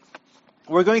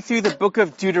We're going through the book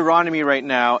of Deuteronomy right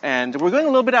now, and we're going a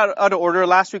little bit out of order.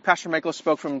 Last week, Pastor Michael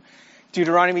spoke from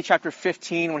Deuteronomy chapter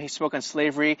 15 when he spoke on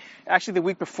slavery. Actually, the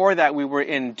week before that, we were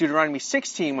in Deuteronomy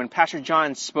 16 when Pastor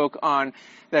John spoke on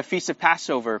the Feast of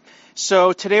Passover.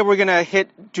 So today we're going to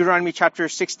hit Deuteronomy chapter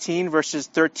 16, verses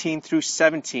 13 through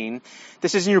 17.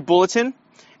 This is in your bulletin,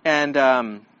 and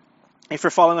if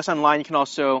you're following us online,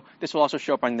 this will also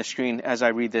show up on the screen as I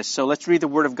read this. So let's read the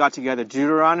Word of God together.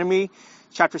 Deuteronomy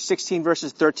chapter 16,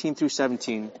 verses 13 through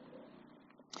 17.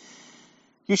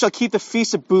 You shall keep the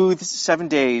Feast of Booths 7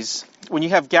 days, when you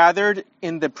have gathered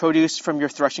in the produce from your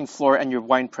threshing floor and your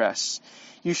winepress.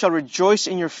 You shall rejoice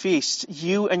in your feast,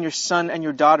 you and your son and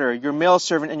your daughter, your male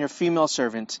servant and your female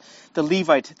servant, the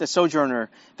Levite, the sojourner,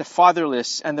 the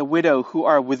fatherless, and the widow who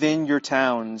are within your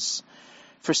towns.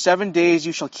 For 7 days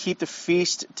you shall keep the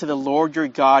feast to the Lord your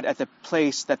God at the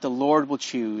place that the Lord will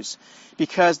choose,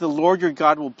 because the Lord your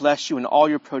God will bless you in all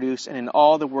your produce and in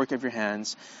all the work of your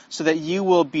hands, so that you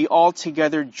will be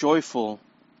altogether joyful.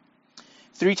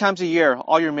 3 times a year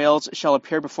all your males shall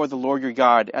appear before the Lord your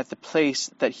God at the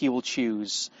place that he will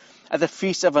choose, at the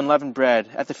feast of unleavened bread,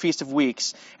 at the feast of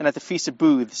weeks, and at the feast of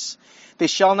booths. They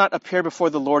shall not appear before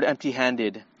the Lord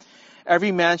empty-handed.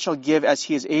 Every man shall give as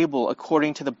he is able,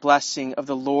 according to the blessing of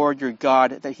the Lord your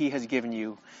God that he has given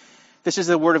you. This is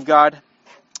the word of God.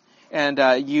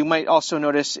 And you might also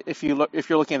notice, if you're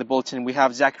looking at the bulletin, we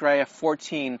have Zechariah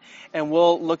 14, and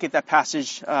we'll look at that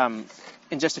passage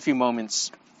in just a few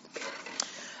moments.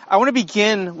 I want to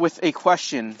begin with a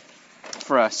question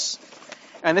for us,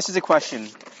 and this is a question.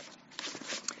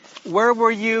 Where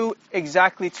were you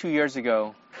exactly 2 years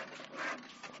ago?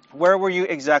 Where were you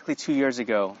exactly 2 years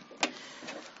ago?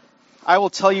 I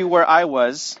will tell you where I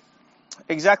was.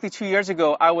 Exactly 2 years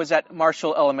ago, I was at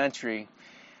Marshall Elementary,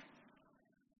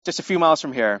 just a few miles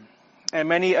from here. And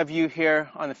many of you here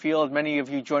on the field, many of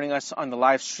you joining us on the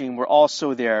live stream were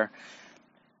also there.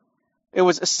 It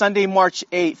was a Sunday, March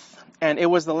 8th, and it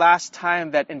was the last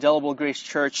time that Indelible Grace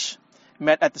Church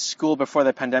met at the school before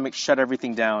the pandemic shut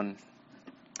everything down.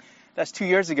 That's 2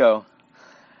 years ago.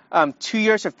 2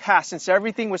 years have passed since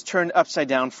everything was turned upside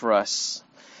down for us.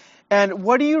 And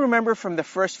what do you remember from the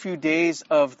first few days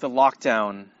of the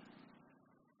lockdown?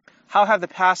 How have the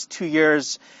past 2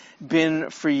 years been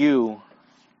for you?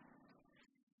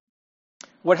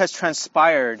 What has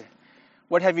transpired?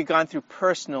 What have you gone through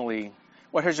personally?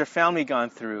 What has your family gone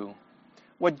through?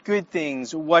 What good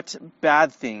things? What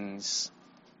bad things?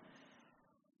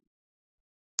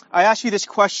 I ask you this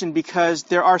question because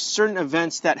there are certain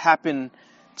events that happen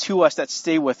to us that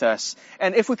stay with us.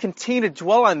 And if we continue to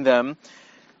dwell on them,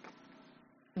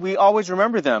 we always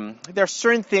remember them. There are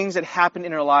certain things that happen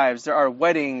in our lives. There are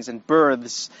weddings and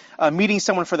births, meeting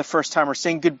someone for the first time or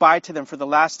saying goodbye to them for the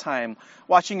last time,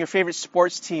 watching your favorite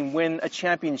sports team win a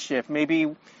championship.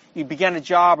 Maybe you began a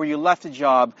job or you left a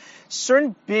job.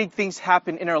 Certain big things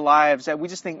happen in our lives that we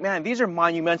just think, man, these are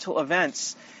monumental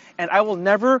events, and I will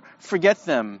never forget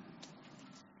them.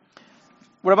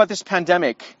 What about this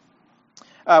pandemic?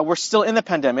 We're still in the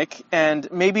pandemic, and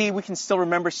maybe we can still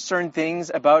remember certain things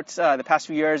about the past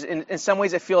few years. In some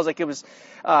ways, it feels like it was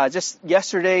just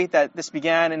yesterday that this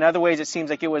began. In other ways, it seems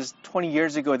like it was 20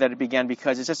 years ago that it began,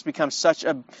 because it's just become such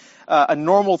a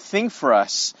normal thing for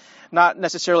us. Not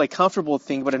necessarily a comfortable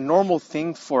thing, but a normal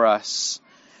thing for us.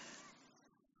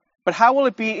 But how will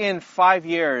it be in 5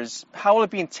 years? How will it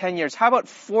be in 10 years? How about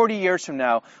 40 years from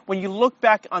now? When you look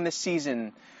back on this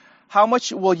season, how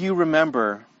much will you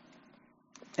remember?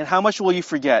 And how much will you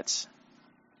forget?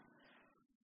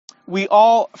 We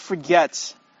all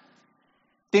forget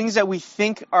things that we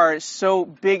think are so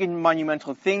big and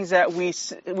monumental, things that we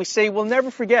say we'll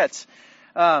never forget.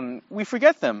 We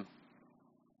forget them.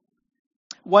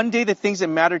 One day, the things that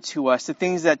mattered to us, the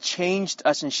things that changed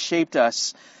us and shaped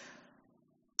us,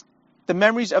 the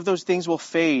memories of those things will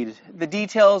fade. The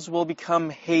details will become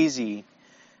hazy.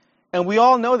 And we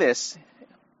all know this.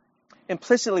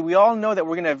 Implicitly, we all know that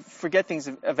we're going to forget things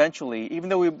eventually, even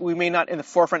though we may not in the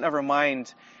forefront of our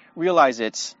mind realize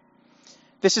it.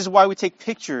 This is why we take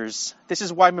pictures. This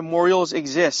is why memorials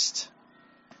exist.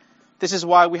 This is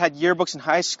why we had yearbooks in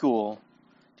high school. Do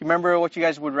you remember what you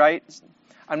guys would write?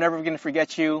 I'm never going to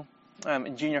forget you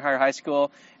in junior high or high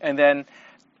school. And then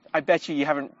I bet you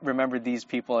haven't remembered these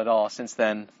people at all since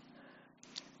then.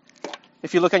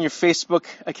 If you look on your Facebook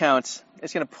account,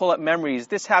 it's going to pull up memories.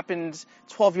 This happened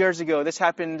 12 years ago. This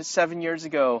happened 7 years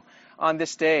ago on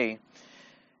this day.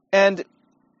 And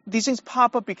these things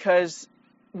pop up because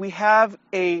we have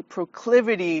a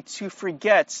proclivity to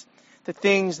forget the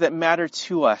things that matter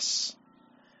to us.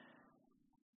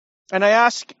 And I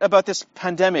ask about this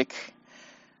pandemic.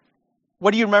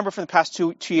 What do you remember from the past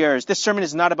two years? This sermon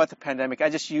is not about the pandemic.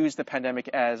 I just use the pandemic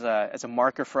as a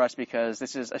marker for us because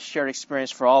this is a shared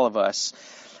experience for all of us.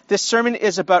 This sermon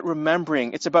is about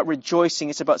remembering. It's about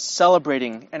rejoicing. It's about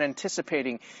celebrating and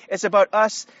anticipating. It's about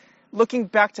us looking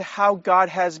back to how God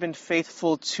has been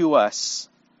faithful to us.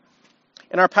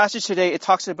 In our passage today, it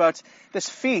talks about this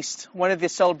feast, one of the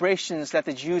celebrations that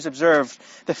the Jews observed,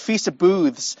 the Feast of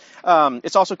Booths.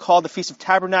 It's also called the Feast of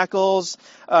Tabernacles.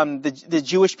 The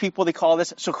Jewish people, they call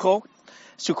this Sukkot.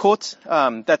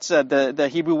 That's the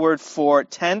Hebrew word for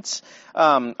tent.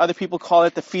 Other people call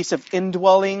it the Feast of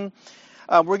Indwelling.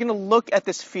 We're going to look at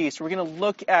this feast. We're going to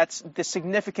look at the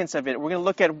significance of it. We're going to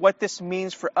look at what this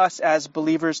means for us as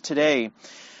believers today.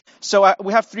 So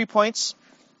we have 3 points.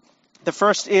 The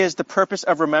first is the purpose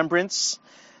of remembrance.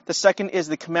 The second is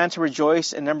the command to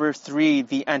rejoice. And number 3,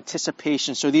 the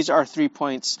anticipation. So these are our 3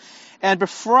 points. And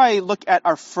before I look at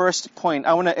our first point,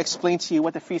 I want to explain to you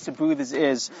what the Feast of Booths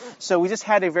is. So we just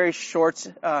had a very short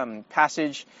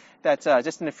passage that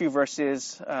just in a few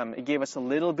verses, it gave us a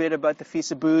little bit about the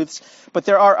Feast of Booths. But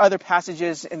there are other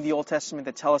passages in the Old Testament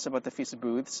that tell us about the Feast of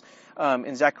Booths.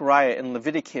 In Zechariah, in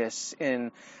Leviticus,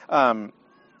 in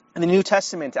the New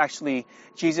Testament, actually,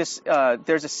 there's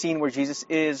a scene where Jesus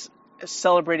is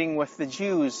celebrating with the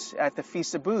Jews at the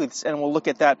Feast of Booths, and we'll look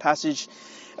at that passage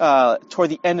toward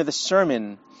the end of the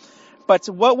sermon. But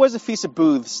what was the Feast of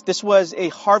Booths? This was a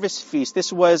harvest feast.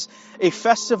 This was a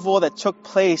festival that took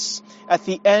place at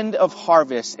the end of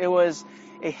harvest. It was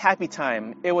a happy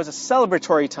time. It was a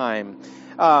celebratory time.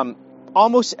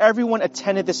 Almost everyone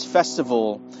attended this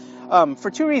festival for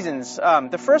 2 reasons.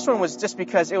 The first one was just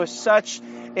because it was such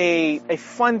a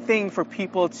fun thing for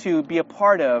people to be a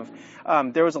part of.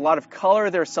 There was a lot of color,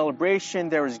 there was celebration,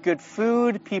 there was good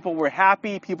food, people were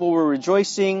happy, people were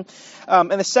rejoicing.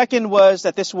 And the second was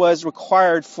that this was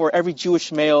required for every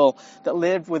Jewish male that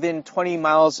lived within 20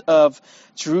 miles of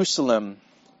Jerusalem.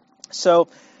 So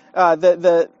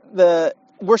the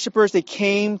worshipers, they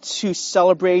came to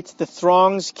celebrate. The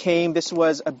throngs came. This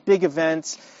was a big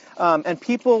event. And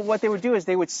people, what they would do is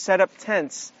they would set up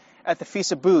tents at the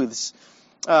Feast of Booths.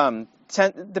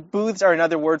 The booths are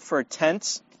another word for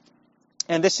tents.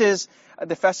 And this is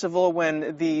the festival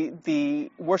when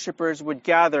the worshipers would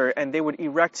gather and they would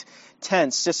erect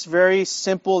tents, just very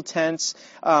simple tents.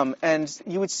 And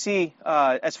you would see,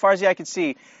 as far as the eye could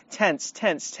see, tents.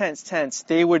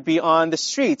 They would be on the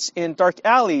streets, in dark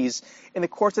alleys, in the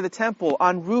courts of the temple,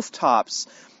 on rooftops.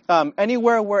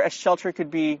 Anywhere where a shelter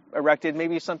could be erected,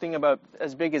 maybe something about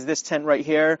as big as this tent right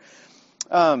here.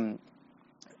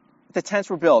 The tents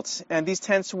were built, and these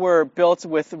tents were built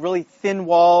with really thin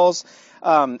walls.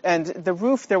 And the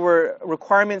roof, there were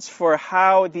requirements for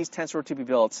how these tents were to be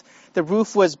built. The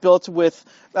roof was built with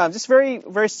just very,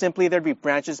 very simply, there'd be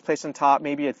branches placed on top,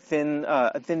 maybe a thin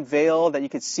veil that you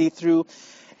could see through.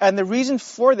 And the reason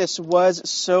for this was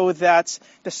so that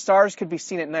the stars could be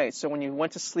seen at night. So when you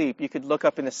went to sleep, you could look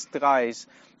up in the skies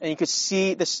and you could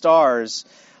see the stars.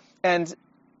 And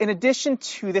in addition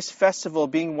to this festival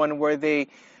being one where they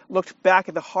looked back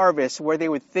at the harvest, where they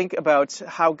would think about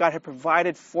how God had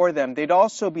provided for them, they'd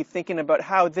also be thinking about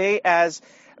how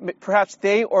perhaps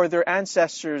they or their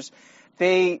ancestors,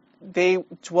 they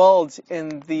dwelled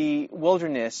in the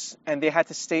wilderness and they had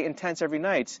to stay in tents every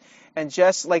night. And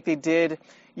just like they did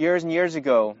years and years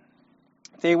ago,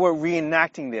 they were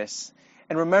reenacting this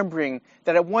and remembering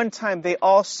that at one time they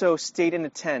also stayed in a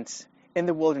tent in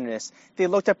the wilderness. They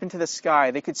looked up into the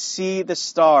sky. They could see the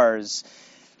stars.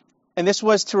 And this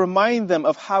was to remind them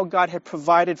of how God had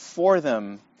provided for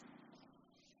them.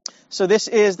 So this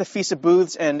is the Feast of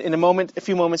Booths, and in a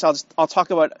few moments, I'll talk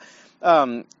about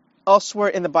elsewhere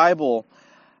in the Bible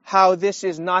how this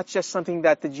is not just something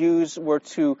that the Jews were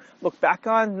to look back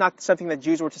on, not something that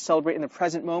Jews were to celebrate in the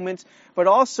present moment, but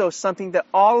also something that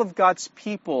all of God's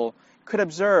people could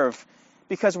observe,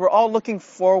 because we're all looking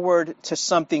forward to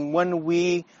something when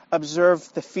we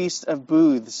observe the Feast of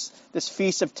Booths, this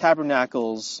Feast of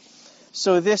Tabernacles.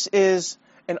 So this is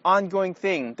an ongoing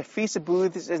thing. The Feast of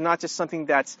Booths is not just something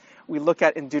that we look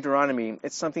at in Deuteronomy.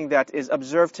 It's something that is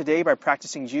observed today by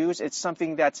practicing Jews. It's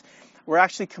something that we're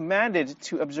actually commanded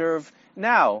to observe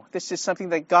now. This is something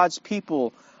that God's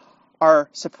people are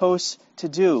supposed to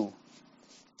do.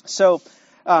 So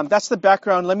that's the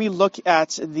background. Let's look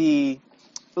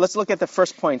at the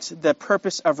first point, the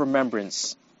purpose of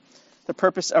remembrance. The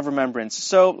purpose of remembrance.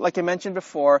 So, like I mentioned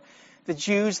before, the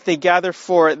Jews, they gather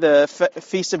for the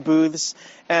Feast of Booths,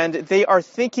 and they are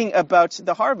thinking about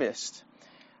the harvest.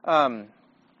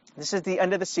 This is the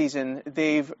end of the season.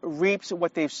 They've reaped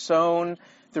what they've sown.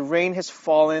 The rain has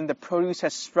fallen. The produce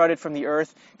has sprouted from the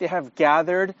earth. They have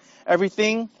gathered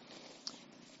everything.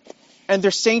 And they're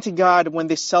saying to God when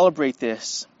they celebrate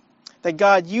this, that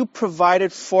God, you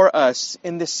provided for us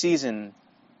in this season.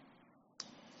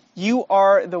 You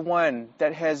are the one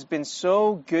that has been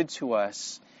so good to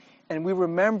us, and we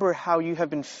remember how you have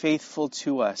been faithful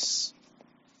to us.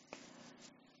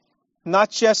 Not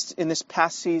just in this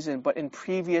past season, but in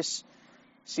previous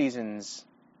seasons,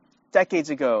 decades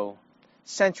ago,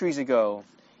 centuries ago.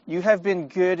 You have been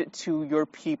good to your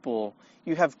people.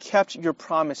 You have kept your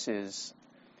promises.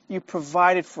 You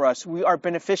provided for us. We are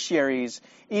beneficiaries,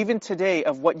 even today,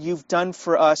 of what you've done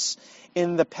for us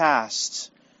in the past.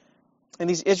 And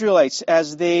these Israelites,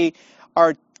 as they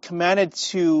are commanded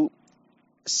to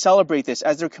celebrate this,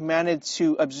 as they're commanded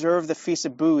to observe the Feast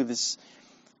of Booths,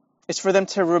 it's for them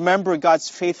to remember God's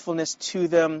faithfulness to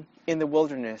them in the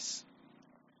wilderness.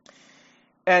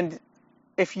 And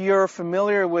if you're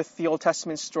familiar with the Old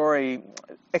Testament story,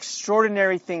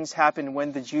 extraordinary things happened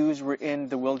when the Jews were in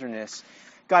the wilderness.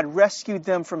 God rescued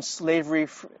them from slavery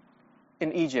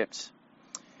in Egypt.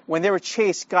 When they were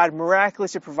chased, God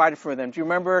miraculously provided for them. Do you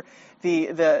remember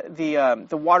the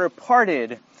water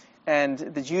parted, and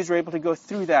the Jews were able to go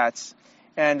through that,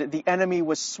 and the enemy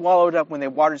was swallowed up when the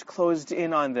waters closed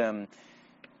in on them.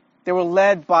 They were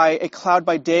led by a cloud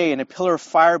by day and a pillar of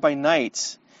fire by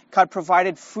night. God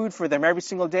provided food for them every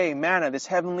single day, manna, this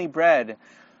heavenly bread.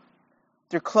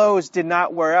 Their clothes did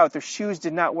not wear out. Their shoes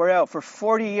did not wear out for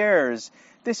 40 years.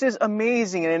 This is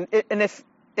amazing. And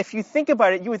if you think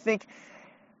about it, you would think,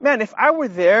 man, if I were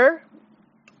there,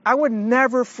 I would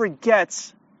never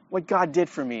forget what God did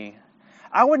for me.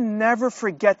 I would never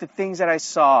forget the things that I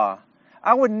saw.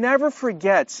 I would never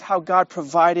forget how God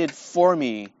provided for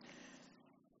me.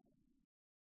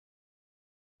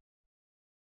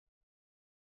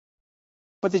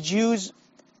 But the Jews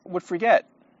would forget.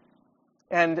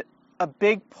 And a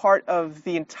big part of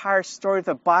the entire story of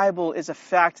the Bible is the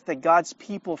fact that God's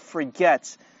people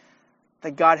forget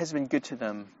that God has been good to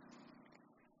them.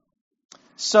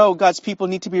 So God's people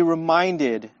need to be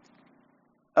reminded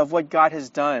of what God has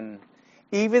done.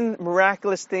 Even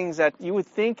miraculous things that you would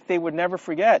think they would never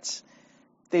forget,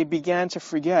 they began to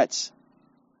forget.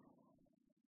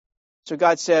 So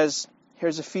God says,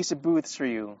 here's a Feast of Booths for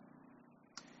you.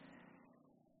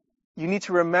 You need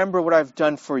to remember what I've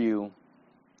done for you.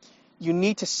 You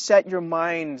need to set your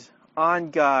mind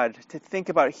on God, to think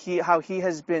about how He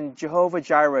has been Jehovah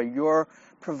Jireh, your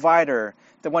provider,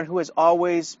 the one who has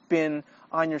always been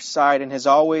on your side and has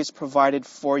always provided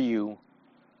for you.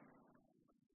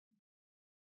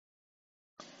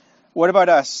 What about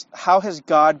us? How has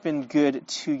God been good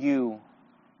to you?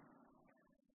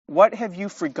 What have you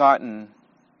forgotten?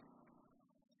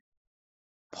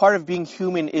 Part of being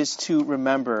human is to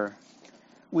remember.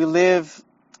 We live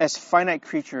as finite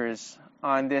creatures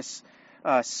on this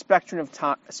spectrum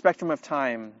of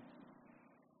time.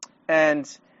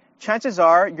 And chances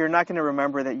are you're not going to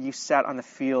remember that you sat on the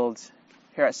field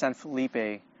here at San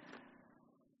Felipe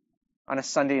on a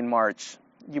Sunday in March.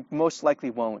 You most likely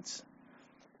won't.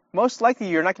 Most likely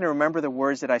you're not going to remember the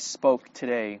words that I spoke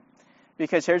today.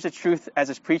 Because here's the truth as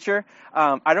a preacher.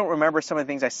 I don't remember some of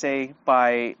the things I say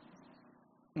by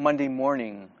Monday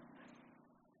morning.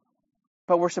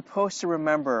 But we're supposed to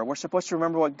remember. We're supposed to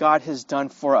remember what God has done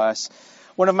for us.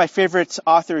 One of my favorite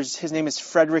authors, his name is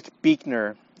Frederick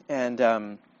Buechner.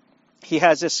 And he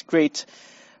has this great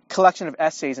collection of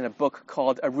essays in a book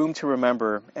called A Room to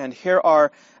Remember. And here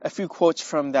are a few quotes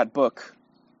from that book.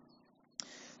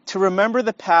 To remember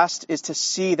the past is to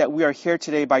see that we are here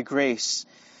today by grace,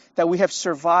 that we have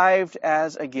survived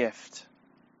as a gift.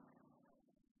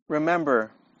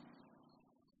 Remember.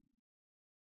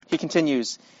 He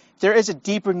continues, there is a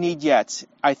deeper need yet,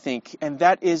 I think, and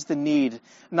that is the need,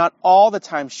 not all the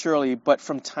time surely, but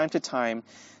from time to time,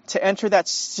 to enter that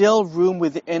still room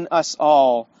within us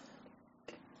all,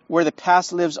 where the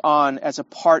past lives on as a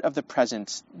part of the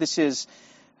present.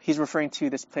 He's referring to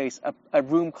this place, a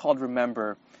room called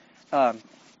Remember.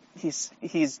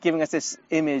 He's giving us this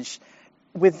image.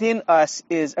 Within us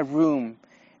is a room,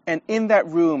 and in that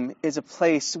room is a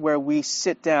place where we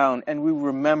sit down and we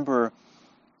remember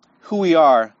who we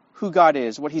are, who God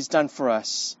is, what He's done for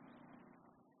us.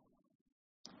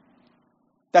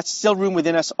 That's still room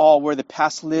within us all where the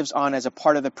past lives on as a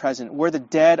part of the present, where the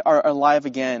dead are alive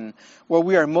again, where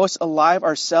we are most alive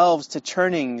ourselves to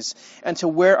turnings and to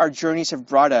where our journeys have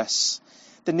brought us.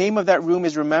 The name of that room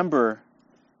is Remember.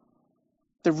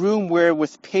 The room where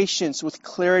with patience, with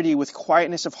clarity, with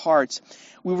quietness of heart,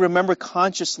 we remember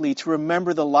consciously to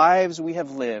remember the lives we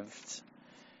have lived.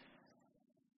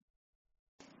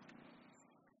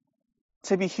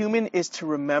 To be human is to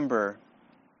remember,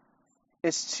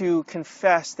 is to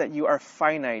confess that you are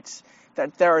finite,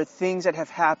 that there are things that have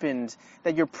happened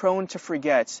that you're prone to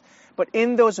forget. But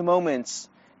in those moments,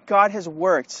 God has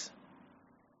worked.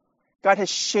 God has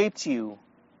shaped you.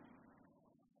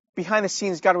 Behind the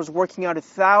scenes, God was working out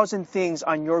 1,000 things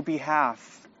on your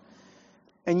behalf.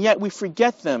 And yet we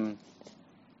forget them.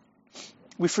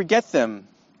 We forget them.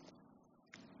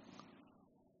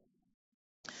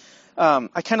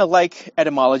 I kind of like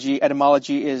etymology.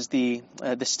 Etymology is the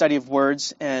study of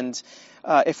words. And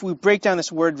if we break down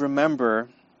this word remember,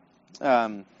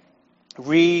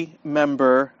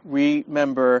 remember,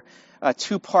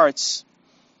 two parts,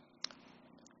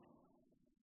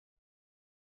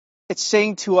 it's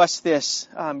saying to us this: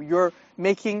 you're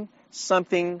making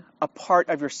something a part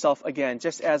of yourself again.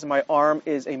 Just as my arm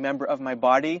is a member of my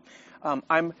body,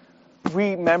 I'm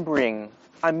remembering.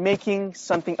 I'm making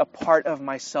something a part of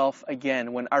myself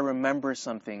again when I remember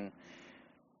something.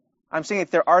 I'm saying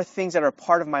that there are things that are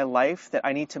part of my life that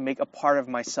I need to make a part of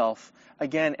myself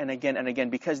again and again and again,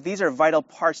 because these are vital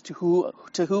parts to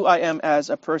who I am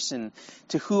as a person,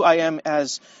 to who I am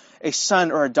as a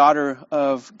son or a daughter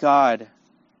of God.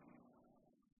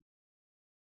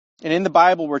 And in the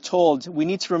Bible, we're told we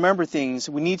need to remember things.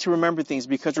 We need to remember things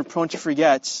because we're prone to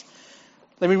forget.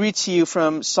 Let me read to you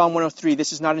from Psalm 103.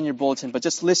 This is not in your bulletin, but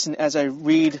just listen as I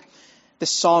read the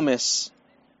psalmist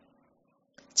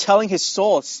telling his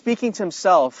soul, speaking to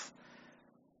himself,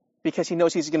 because he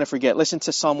knows he's going to forget. Listen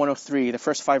to Psalm 103, the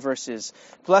first 5 verses.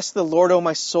 Bless the Lord, O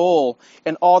my soul,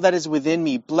 and all that is within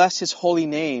me. Bless his holy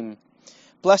name.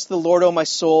 Bless the Lord, O my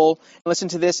soul, and listen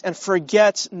to this, and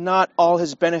forget not all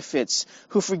his benefits,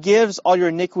 who forgives all your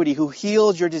iniquity, who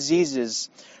heals your diseases,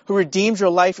 who redeems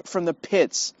your life from the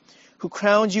pits, who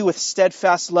crowns you with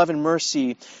steadfast love and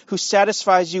mercy, who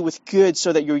satisfies you with good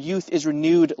so that your youth is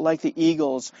renewed like the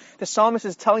eagles. The psalmist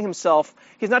is telling himself,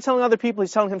 he's not telling other people,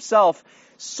 he's telling himself,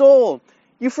 soul,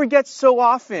 you forget so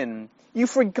often. You've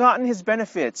forgotten his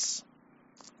benefits.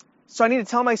 So I need to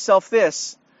tell myself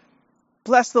this: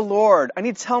 bless the Lord. I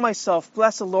need to tell myself,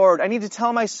 bless the Lord. I need to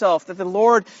tell myself that the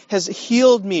Lord has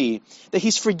healed me, that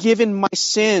he's forgiven my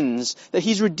sins, that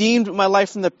he's redeemed my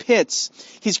life from the pits.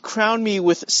 He's crowned me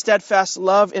with steadfast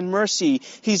love and mercy.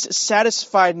 He's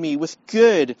satisfied me with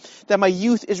good, that my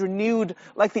youth is renewed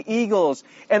like the eagles.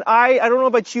 And I don't know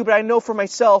about you, but I know for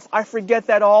myself, I forget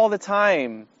that all the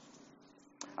time.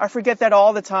 I forget that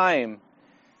all the time.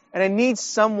 And I need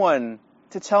someone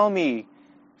to tell me,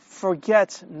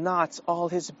 forget not all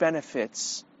his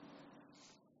benefits.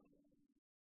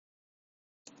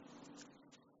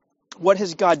 What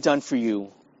has God done for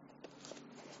you?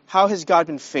 How has God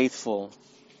been faithful?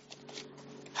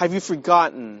 Have you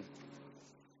forgotten?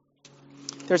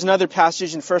 There's another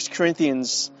passage in 1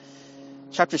 Corinthians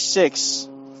chapter 6.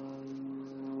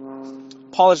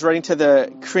 Paul is writing to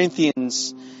the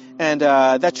Corinthians, and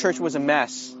that church was a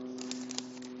mess.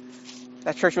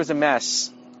 That church was a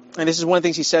mess. And this is one of the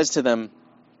things he says to them.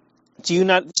 Do you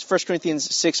not, 1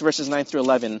 Corinthians 6, verses 9 through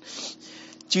 11.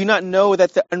 Do you not know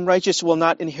that the unrighteous will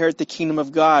not inherit the kingdom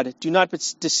of God? Do not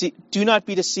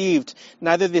be deceived.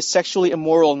 Neither the sexually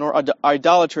immoral, nor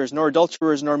idolaters, nor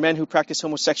adulterers, nor men who practice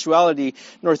homosexuality,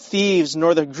 nor thieves,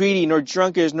 nor the greedy, nor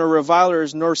drunkards, nor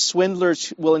revilers, nor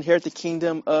swindlers will inherit the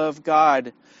kingdom of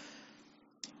God.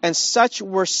 And such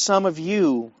were some of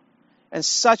you. And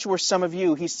such were some of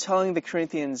you. He's telling the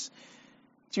Corinthians,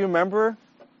 do you remember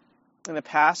in the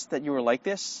past that you were like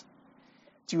this?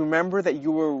 Do you remember that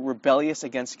you were rebellious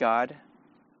against God?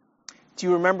 Do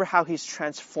you remember how he's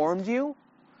transformed you?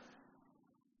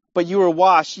 But you were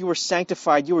washed, you were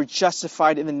sanctified, you were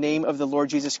justified in the name of the Lord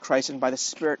Jesus Christ and by the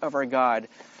Spirit of our God.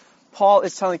 Paul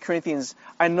is telling the Corinthians,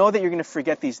 I know that you're going to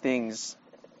forget these things.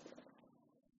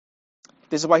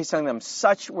 This is why he's telling them,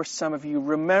 such were some of you.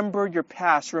 Remember your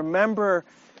past. Remember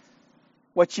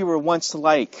what you were once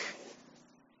like.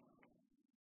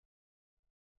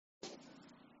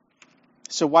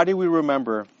 So why do we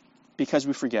remember? Because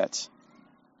we forget.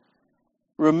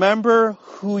 Remember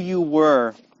who you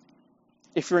were.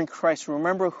 If you're in Christ,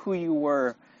 remember who you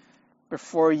were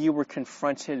before you were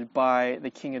confronted by the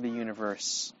King of the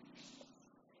universe.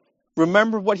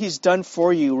 Remember what he's done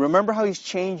for you. Remember how he's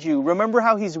changed you. Remember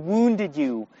how he's wounded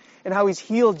you and how he's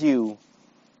healed you.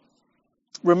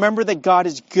 Remember that God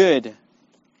is good.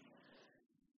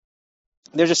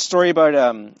 There's a story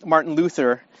about Martin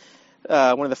Luther,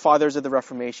 one of the fathers of the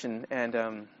Reformation,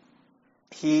 and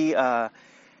he had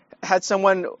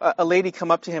a lady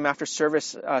come up to him after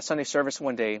service, Sunday service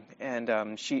one day,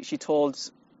 and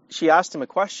she asked him a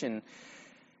question.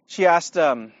 She asked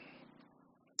Martin,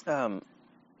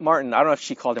 I don't know if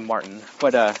she called him Martin,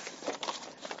 but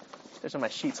there's on my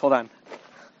sheets. Hold on.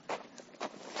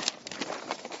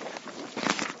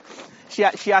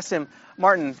 She asked him,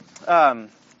 Martin,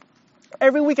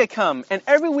 every week I come, and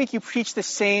every week you preach the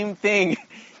same thing.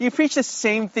 You preach the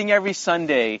same thing every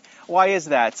Sunday. Why is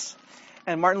that?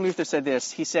 And Martin Luther said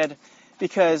this. He said,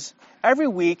 because every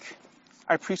week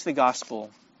I preach the gospel.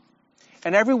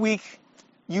 And every week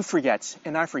you forget,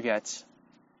 and I forget.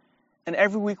 And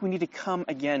every week we need to come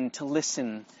again to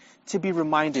listen, to be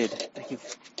reminded. Thank you.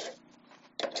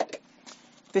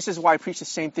 This is why I preach the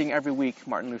same thing every week,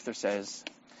 Martin Luther says.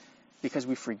 Because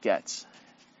we forget.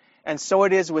 And so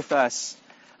it is with us.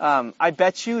 I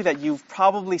bet you that you've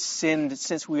probably sinned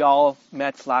since we all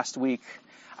met last week.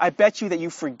 I bet you that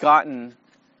you've forgotten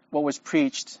what was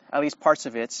preached, at least parts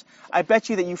of it. I bet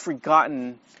you that you've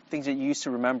forgotten things that you used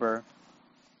to remember.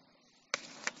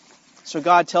 So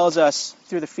God tells us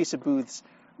through the Feast of Booths,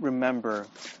 remember,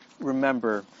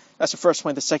 remember. That's the first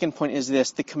point. The second point is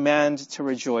this, the command to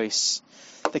rejoice.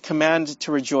 The command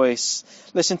to rejoice.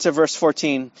 Listen to verse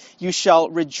 14. You shall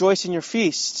rejoice in your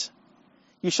feast.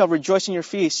 You shall rejoice in your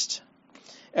feast.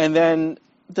 And then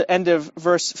the end of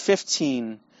verse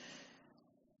 15.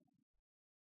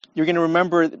 You're going to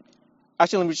remember,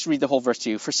 actually let me just read the whole verse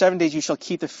to you. For 7 days you shall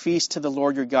keep the feast to the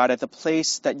Lord your God at the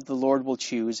place that the Lord will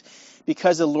choose,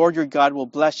 because the Lord your God will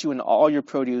bless you in all your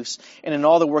produce and in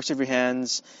all the works of your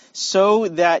hands, so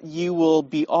that you will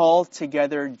be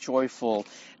altogether joyful.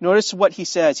 Notice what he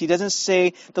says. He doesn't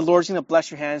say the Lord's going to bless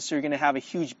your hands so you're going to have a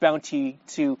huge bounty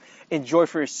to enjoy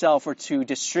for yourself or to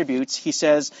distribute. He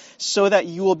says, so that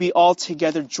you will be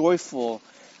altogether joyful.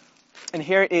 And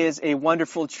here is a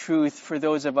wonderful truth for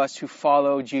those of us who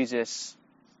follow Jesus.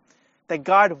 That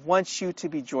God wants you to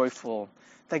be joyful.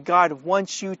 That God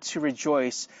wants you to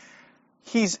rejoice.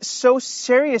 He's so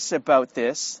serious about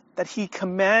this that he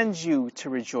commands you to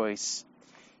rejoice.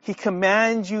 He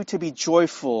commands you to be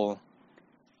joyful.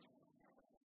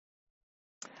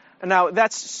 And now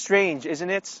that's strange, isn't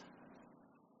it?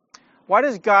 Why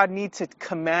does God need to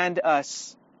command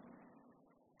us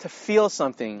to feel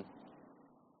something?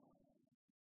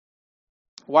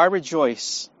 Why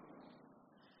rejoice?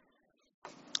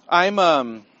 I'm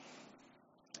an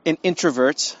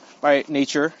introvert by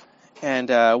nature, and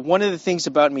one of the things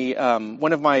about me,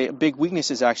 one of my big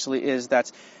weaknesses actually, is that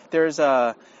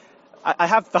I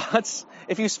have thoughts.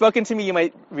 If you've spoken to me, you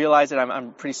might realize that I'm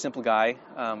a pretty simple guy.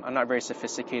 I'm not very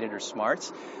sophisticated or smart,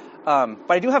 but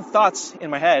I do have thoughts in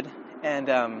my head, and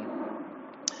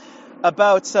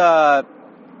about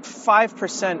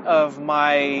 5% of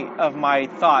my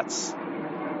thoughts.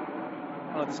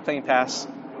 I don't know if this plane pass.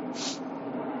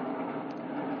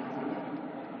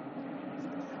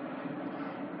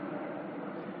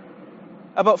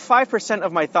 About 5%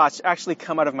 of my thoughts actually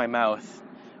come out of my mouth.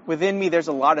 Within me, there's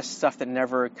a lot of stuff that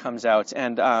never comes out,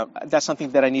 and that's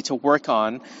something that I need to work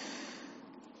on.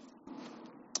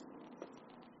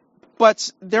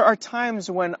 But there are times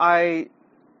when I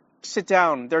sit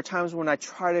down. There are times when I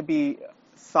try to be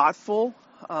thoughtful.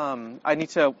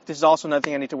 This is also another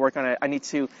thing I need to work on. I need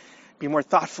to be more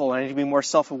thoughtful. I need to be more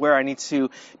self-aware. I need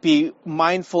to be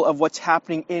mindful of what's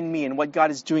happening in me and what God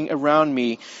is doing around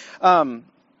me.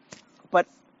 But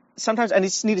sometimes I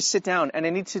just need to sit down and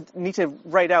I need to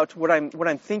write out what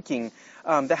I'm thinking.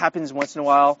 That happens once in a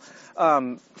while.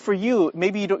 For you,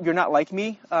 maybe you're not like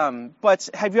me. But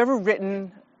have you ever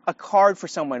written a card for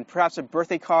someone, perhaps a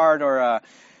birthday card or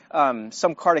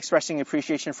some card expressing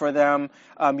appreciation for them?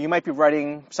 You might be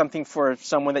writing something for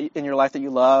someone in your life that you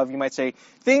love. You might say,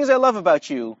 things I love about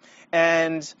you.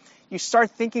 And you start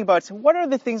thinking about, what are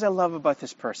the things I love about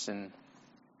this person?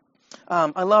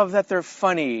 I love that they're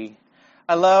funny.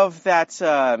 I love that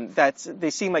they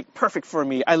seem like perfect for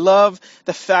me. I love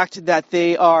the fact that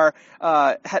they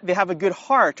have a good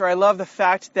heart. Or I love the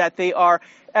fact that they are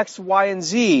X, Y, and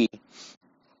Z.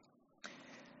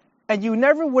 And you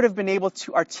never would have been able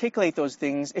to articulate those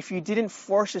things if you didn't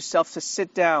force yourself to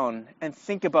sit down and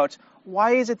think about,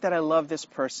 why is it that I love this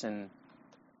person?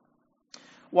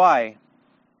 Why?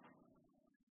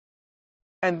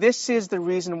 And this is the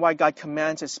reason why God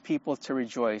commands his people to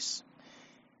rejoice.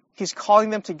 He's calling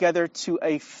them together to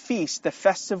a feast, the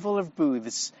Festival of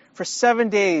Booths. For 7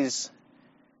 days,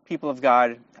 people of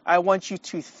God, I want you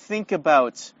to think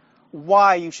about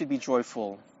why you should be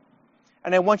joyful.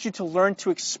 And I want you to learn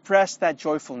to express that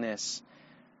joyfulness.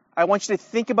 I want you to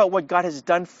think about what God has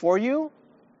done for you,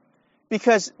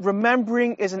 because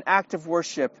remembering is an act of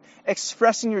worship.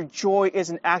 Expressing your joy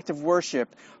is an act of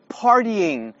worship.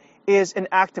 Partying is an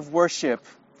act of worship.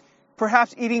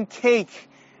 Perhaps eating cake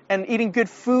and eating good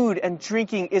food and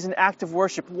drinking is an act of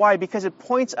worship. Why? Because it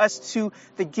points us to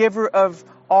the giver of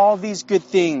all these good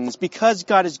things. Because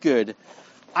God is good,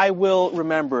 I will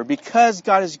remember. Because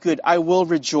God is good, I will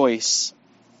rejoice.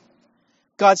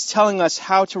 God's telling us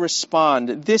how to respond.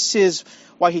 This is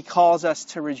why he calls us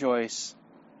to rejoice.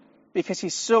 Because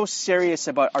he's so serious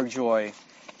about our joy.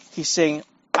 He's saying,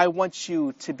 I want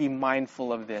you to be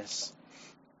mindful of this.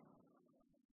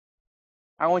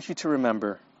 I want you to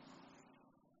remember.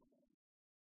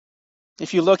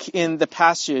 If you look in the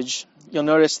passage, you'll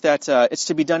notice that it's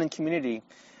to be done in community.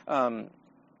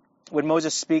 When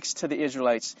Moses speaks to the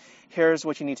Israelites, here's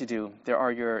what you need to do. There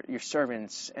are your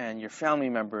servants and your family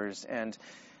members, and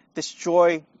this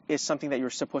joy is something that you're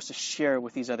supposed to share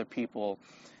with these other people.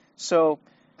 So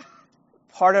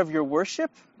part of your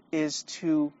worship is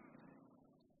to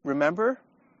remember,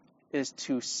 is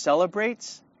to celebrate,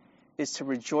 is to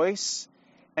rejoice,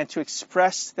 and to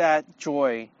express that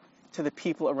joy to the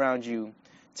people around you,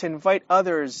 to invite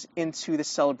others into the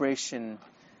celebration.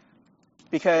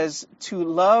 Because to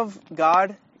love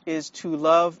God is to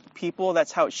love people.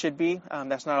 That's how it should be.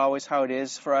 That's not always how it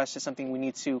is for us. It's something we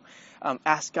need to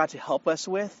ask God to help us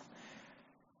with.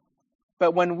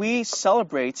 But when we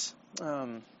celebrate,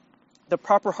 the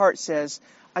proper heart says,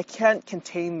 I can't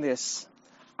contain this.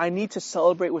 I need to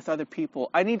celebrate with other people.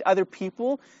 I need other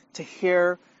people to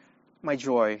hear my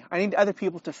joy. I need other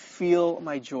people to feel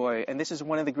my joy. And this is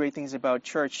one of the great things about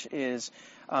church is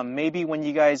maybe when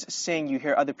you guys sing, you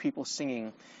hear other people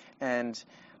singing. And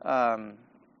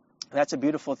that's a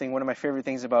beautiful thing. One of my favorite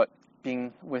things about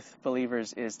being with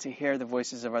believers is to hear the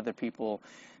voices of other people,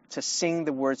 to sing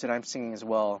the words that I'm singing as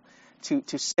well,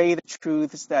 to say the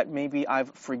truths that maybe I've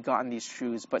forgotten these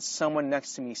truths, but someone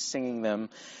next to me singing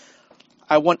them.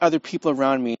 I want other people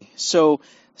around me. So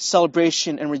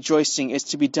celebration and rejoicing is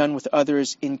to be done with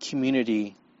others in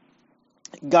community.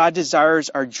 God desires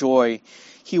our joy.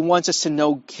 He wants us to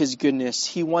know his goodness.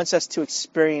 He wants us to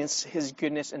experience his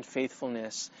goodness and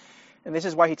faithfulness. And this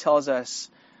is why he tells us,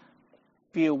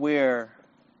 be aware,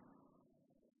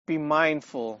 be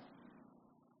mindful,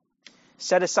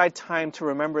 set aside time to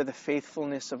remember the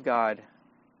faithfulness of God.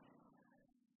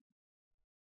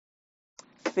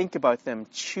 Think about them,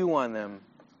 chew on them.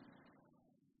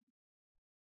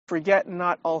 Forget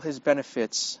not all his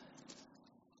benefits.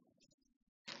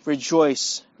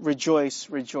 Rejoice, rejoice,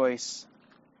 rejoice.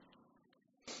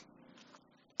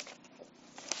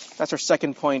 That's our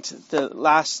second point. The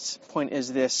last point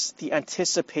is this, the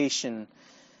anticipation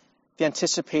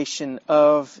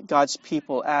of God's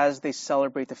people as they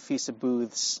celebrate the Feast of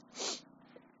Booths.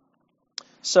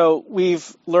 So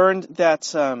we've learned that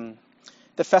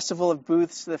the Festival of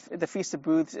Booths, the Feast of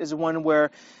Booths, is one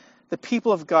where the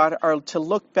people of God are to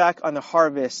look back on the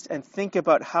harvest and think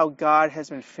about how God has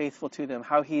been faithful to them,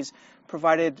 how he's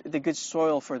provided the good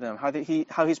soil for them, how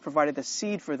he's provided the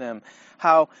seed for them,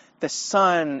 how the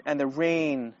sun and the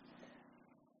rain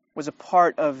was a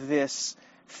part of this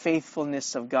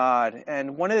faithfulness of God.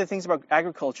 And one of the things about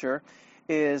agriculture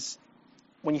is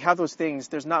when you have those things,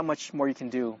 there's not much more you can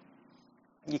do.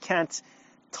 You can't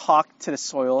talk to the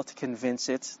soil to convince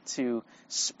it to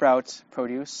sprout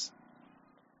produce.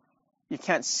 You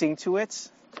can't sing to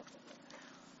it.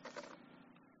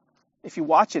 If you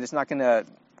watch it, it's not going to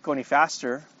go any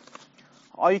faster.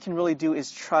 All you can really do is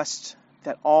trust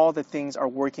that all the things are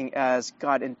working as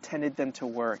God intended them to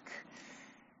work.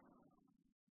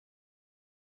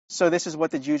 So this is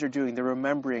what the Jews are doing. They're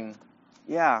remembering,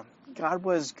 yeah, God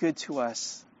was good to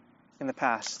us in the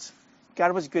past.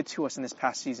 God was good to us in this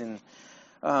past season.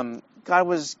 God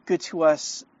was good to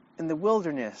us in the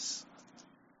wilderness.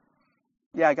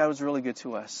 Yeah, God was really good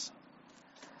to us.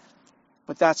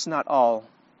 But that's not all.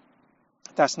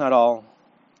 That's not all.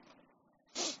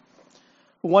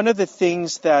 One of the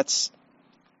things that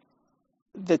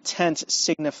the tent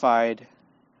signified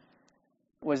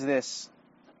was this.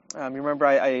 You remember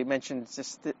I mentioned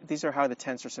this, these are how the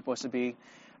tents are supposed to be.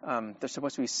 They're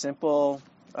supposed to be simple.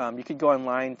 You could go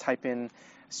online, type in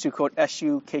Sukkot,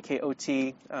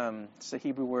 S-U-K-K-O-T. It's a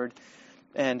Hebrew word.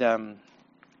 And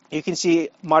you can see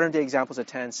modern-day examples of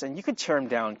tents, and you could tear them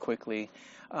down quickly,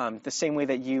 the same way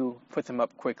that you put them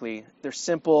up quickly. They're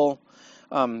simple.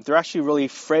 They're actually really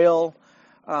frail.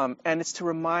 And it's to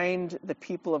remind the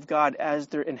people of God as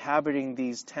they're inhabiting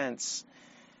these tents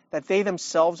that they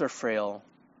themselves are frail,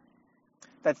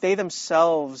 that they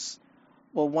themselves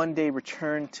will one day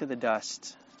return to the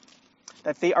dust,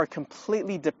 that they are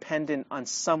completely dependent on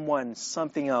someone,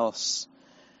 something else.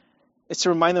 It's to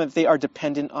remind them that they are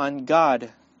dependent on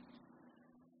God.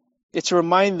 It's to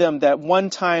remind them that one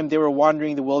time they were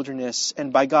wandering the wilderness,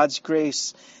 and by God's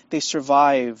grace, they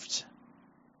survived.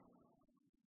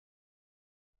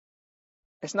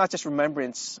 It's not just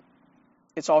remembrance.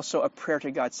 It's also a prayer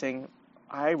to God saying,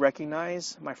 I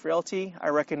recognize my frailty. I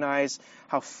recognize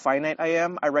how finite I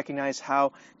am. I recognize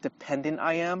how dependent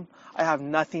I am. I have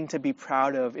nothing to be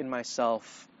proud of in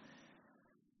myself.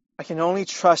 I can only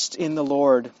trust in the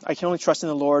Lord. I can only trust in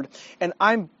the Lord. And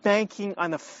I'm banking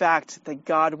on the fact that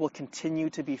God will continue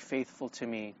to be faithful to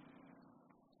me.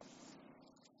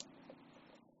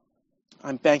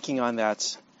 I'm banking on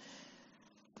that.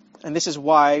 And this is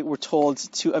why we're told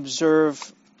to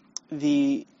observe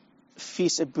the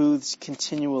Feast of Booths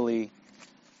continually,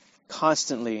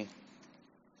 constantly.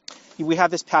 We have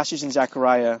this passage in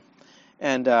Zechariah,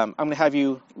 and I'm going to have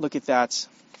you look at that.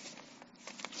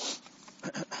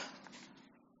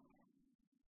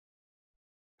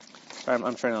 Sorry,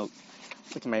 I'm trying to look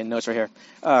at my notes right here.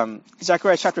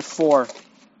 Zechariah chapter 4.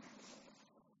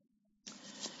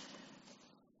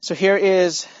 So here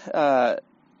is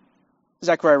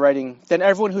Zechariah writing, "Then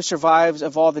everyone who survives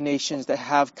of all the nations that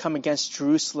have come against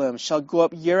Jerusalem shall go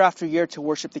up year after year to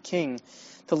worship the King,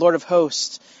 the Lord of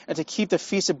hosts, and to keep the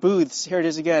Feast of Booths." Here it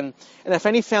is again. "And if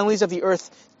any families of the earth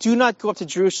do not go up to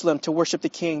Jerusalem to worship the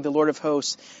King, the Lord of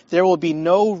hosts, there will be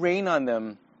no rain on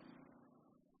them.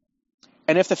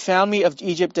 And if the family of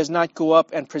Egypt does not go up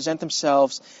and present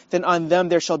themselves, then on them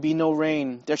there shall be no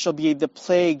rain. There shall be the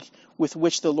plague with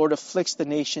which the Lord afflicts the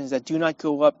nations that do not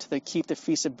go up to keep the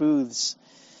Feast of Booths.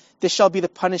 This shall be the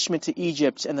punishment to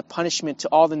Egypt and the punishment to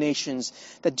all the nations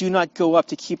that do not go up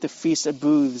to keep the Feast of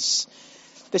Booths."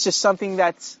 This is something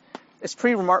that's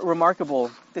pretty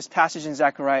remarkable, this passage in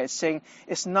Zechariah. It's saying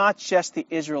it's not just the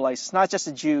Israelites, it's not just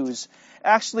the Jews.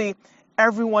 Actually,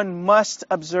 everyone must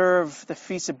observe the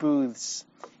Feast of Booths,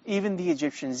 even the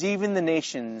Egyptians, even the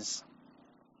nations.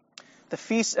 The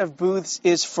Feast of Booths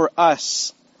is for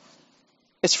us.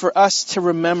 It's for us to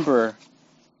remember.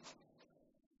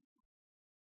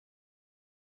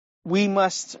 We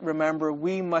must remember,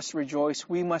 we must rejoice,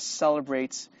 we must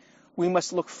celebrate, we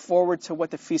must look forward to what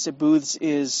the Feast of Booths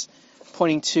is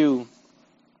pointing to.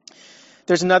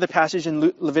 There's another passage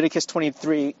in Leviticus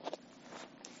 23,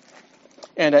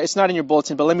 and it's not in your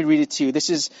bulletin, but let me read it to you. This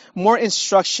is more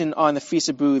instruction on the Feast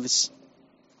of Booths.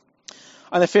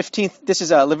 On the 15th, this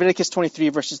is Leviticus 23,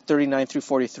 verses 39 through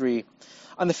 43.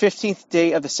 "On the 15th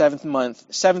day of the seventh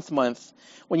month,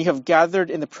 when you have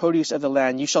gathered in the produce of the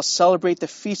land, you shall celebrate the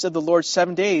feast of the Lord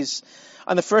 7 days.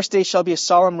 On the first day shall be a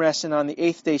solemn rest, and on the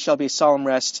 8th day shall be a solemn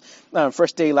rest,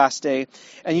 first day, last day.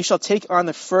 And you shall take on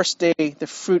the first day the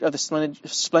fruit of the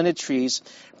splendid trees,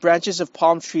 branches of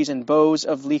palm trees and boughs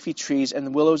of leafy trees and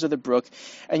the willows of the brook.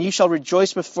 And you shall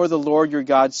rejoice before the Lord your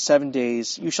God 7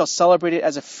 days. You shall celebrate it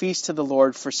as a feast to the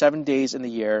Lord for 7 days in the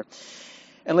year.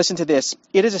 And listen to this.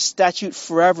 It is a statute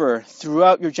forever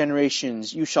throughout your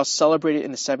generations. You shall celebrate it in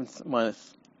the 7th month.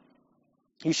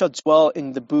 You shall dwell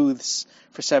in the booths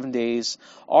for 7 days.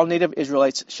 All native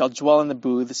Israelites shall dwell in the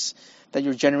booths, that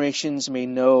your generations may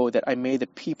know that I made the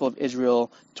people of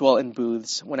Israel dwell in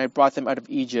booths when I brought them out of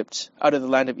Egypt, out of the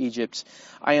land of Egypt.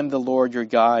 I am the Lord your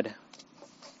God."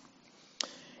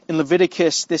 In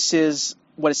Leviticus, this is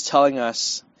what it's telling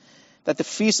us, that the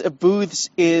Feast of Booths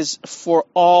is for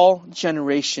all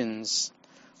generations.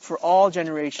 For all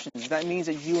generations. That means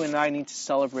that you and I need to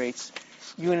celebrate.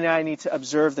 You and I need to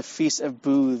observe the Feast of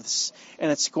Booths.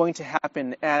 And it's going to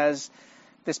happen as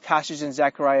this passage in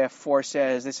Zechariah 4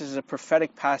 says. This is a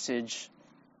prophetic passage.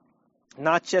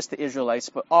 Not just the Israelites,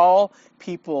 but all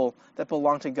people that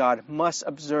belong to God must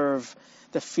observe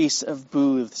the Feast of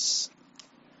Booths.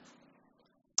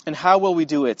 And how will we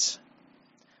do it?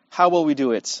 How will we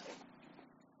do it?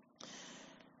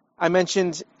 I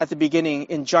mentioned at the beginning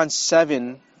in John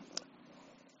 7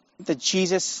 that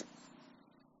Jesus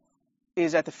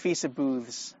is at the Feast of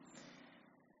Booths.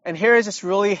 And here is this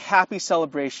really happy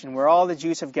celebration where all the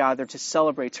Jews have gathered to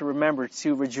celebrate, to remember,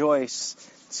 to rejoice,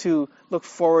 to look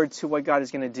forward to what God is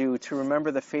going to do, to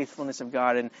remember the faithfulness of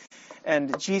God.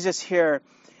 And Jesus here,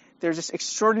 there's this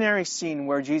extraordinary scene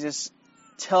where Jesus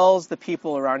tells the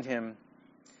people around him,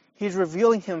 he's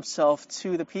revealing himself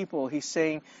to the people. He's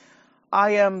saying,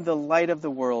 I am the light of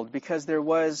the world, because there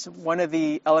was one of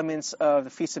the elements of the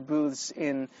Feast of Booths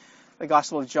in the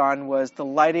Gospel of John was the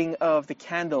lighting of the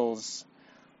candles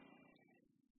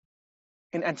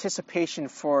in anticipation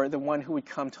for the one who would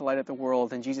come to light up the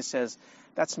world. And Jesus says,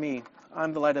 that's me.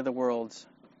 I'm the light of the world.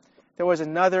 There was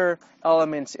another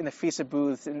element in the Feast of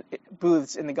Booths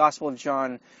in the Gospel of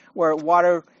John where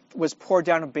water was poured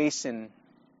down a basin.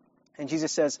 And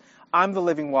Jesus says, I'm the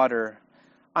living water.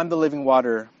 I'm the living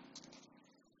water.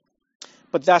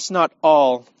 But that's not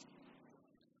all.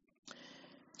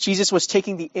 Jesus was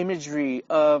taking the imagery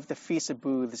of the Feast of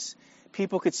Booths.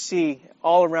 People could see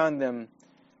all around them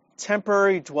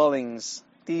temporary dwellings,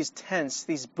 these tents,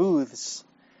 these booths.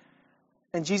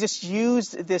 And Jesus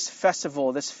used this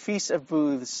festival, this Feast of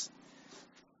Booths,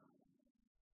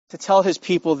 to tell his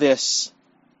people this.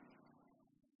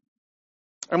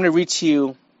 I'm going to read to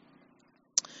you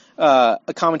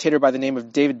a commentator by the name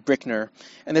of David Brickner,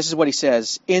 and this is what he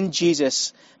says. In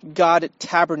Jesus, God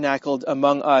tabernacled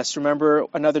among us. Remember,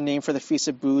 another name for the Feast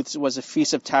of Booths was the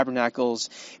Feast of Tabernacles.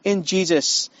 In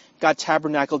Jesus, God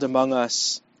tabernacled among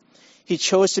us. He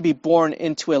chose to be born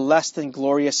into a less than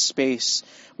glorious space,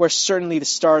 where certainly the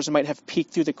stars might have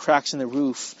peeked through the cracks in the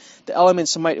roof. The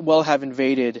elements might well have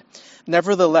invaded.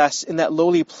 Nevertheless, in that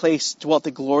lowly place dwelt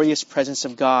the glorious presence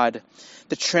of God,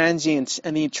 the transient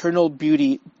and the eternal,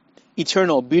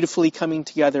 beautifully coming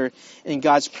together in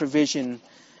God's provision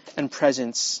and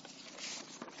presence.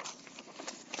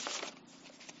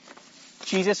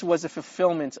 Jesus was the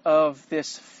fulfillment of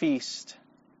this feast.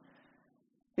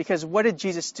 Because what did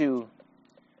Jesus do?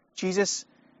 Jesus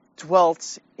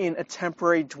dwelt in a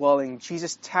temporary dwelling.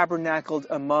 Jesus tabernacled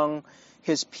among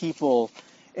his people.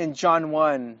 In John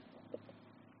 1,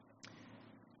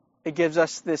 it gives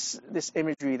us this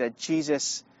imagery that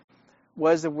Jesus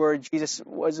was the Word. Jesus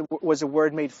was the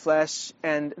Word made flesh,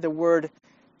 and the Word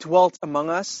dwelt among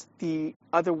us. The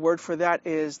other word for that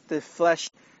is the flesh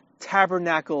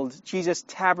tabernacled. Jesus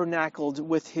tabernacled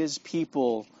with his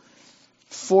people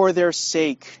for their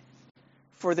sake.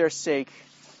 For their sake.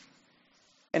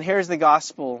 And here's the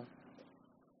gospel.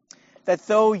 That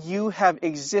though you have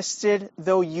existed,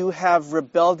 though you have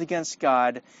rebelled against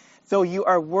God, though you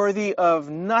are worthy of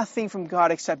nothing from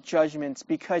God except judgment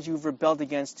because you've rebelled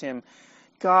against him,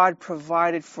 God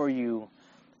provided for you.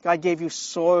 God gave you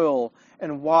soil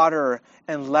and water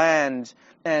and land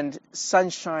and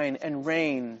sunshine and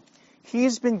rain.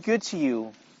 He's been good to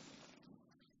you.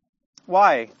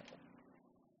 Why?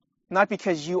 Not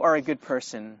because you are a good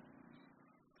person.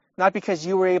 Not because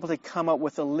you were able to come up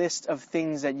with a list of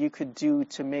things that you could do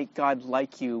to make God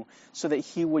like you so that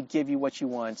he would give you what you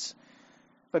want.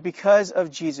 But because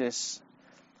of Jesus.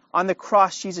 On the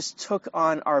cross, Jesus took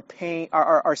on our pain,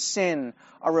 our sin,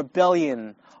 our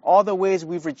rebellion, all the ways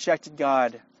we've rejected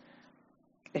God.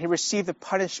 And he received the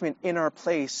punishment in our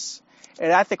place.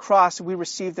 And at the cross, we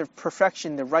receive the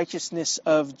perfection, the righteousness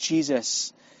of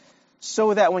Jesus.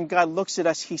 So that when God looks at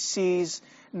us, he sees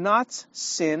not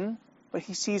sin, but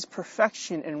he sees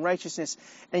perfection and righteousness.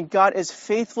 And God is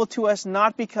faithful to us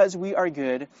not because we are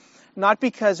good, not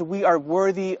because we are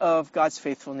worthy of God's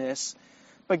faithfulness,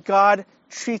 but God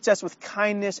treats us with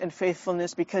kindness and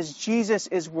faithfulness because Jesus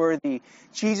is worthy.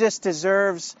 Jesus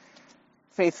deserves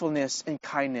faithfulness and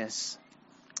kindness.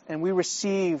 And we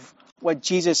receive what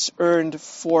Jesus earned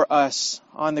for us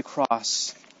on the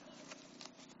cross.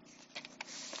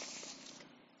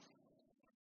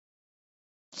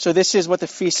 So this is what the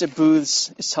Feast of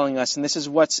Booths is telling us. And this is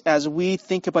what's, as we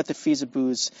think about the Feast of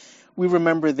Booths, we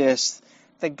remember this,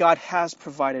 that God has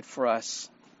provided for us.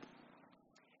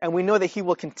 And we know that he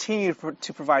will continue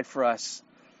to provide for us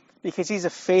because he's a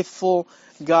faithful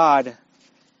God,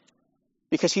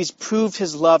 because he's proved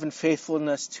his love and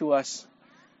faithfulness to us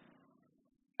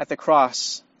at the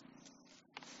cross.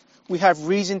 We have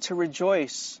reason to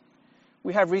rejoice.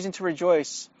 We have reason to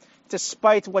rejoice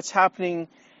despite what's happening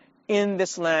in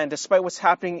this land, despite what's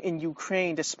happening in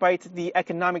Ukraine, despite the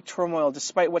economic turmoil,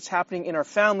 despite what's happening in our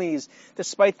families,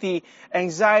 despite the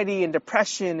anxiety and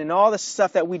depression and all the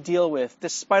stuff that we deal with,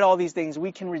 despite all these things,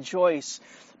 we can rejoice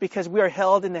because we are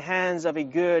held in the hands of a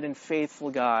good and faithful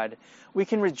God. We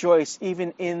can rejoice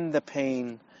even in the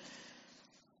pain.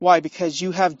 Why? Because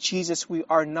you have Jesus, we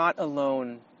are not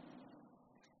alone.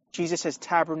 Jesus has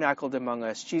tabernacled among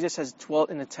us. Jesus has dwelt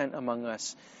in a tent among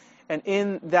us. And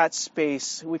in that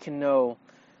space, we can know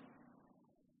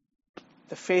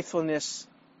the faithfulness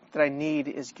that I need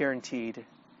is guaranteed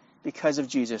because of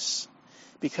Jesus.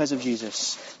 Because of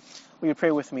Jesus. Will you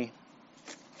pray with me?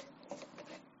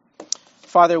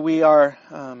 Father, we are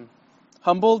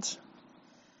humbled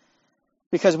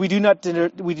because we do not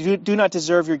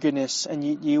deserve your goodness,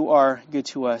 and you are good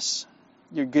to us.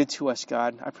 You're good to us,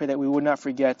 God. I pray that we would not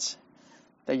forget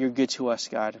that you're good to us,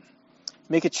 God.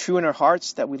 Make it true in our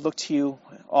hearts that we look to you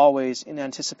always in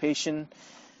anticipation.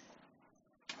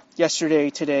 Yesterday,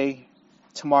 today,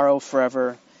 tomorrow,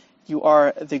 forever. You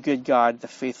are the good God, the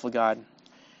faithful God.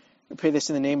 We pray this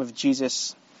in the name of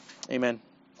Jesus. Amen.